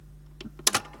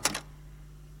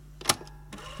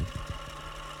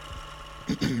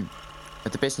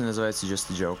Эта песня называется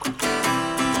Just a Joke.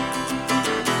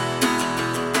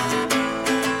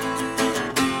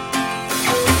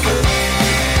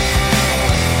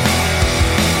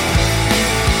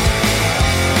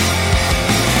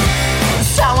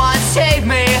 Someone save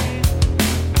me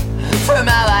from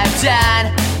all I've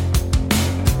done.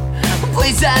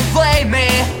 Please don't blame me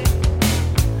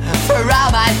for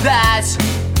all my thoughts.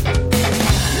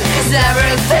 'Cause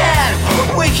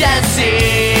everything we can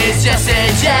see is just a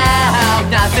joke,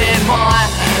 nothing more.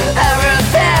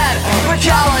 Everything we're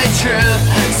calling truth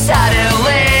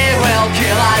suddenly will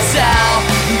kill ourselves.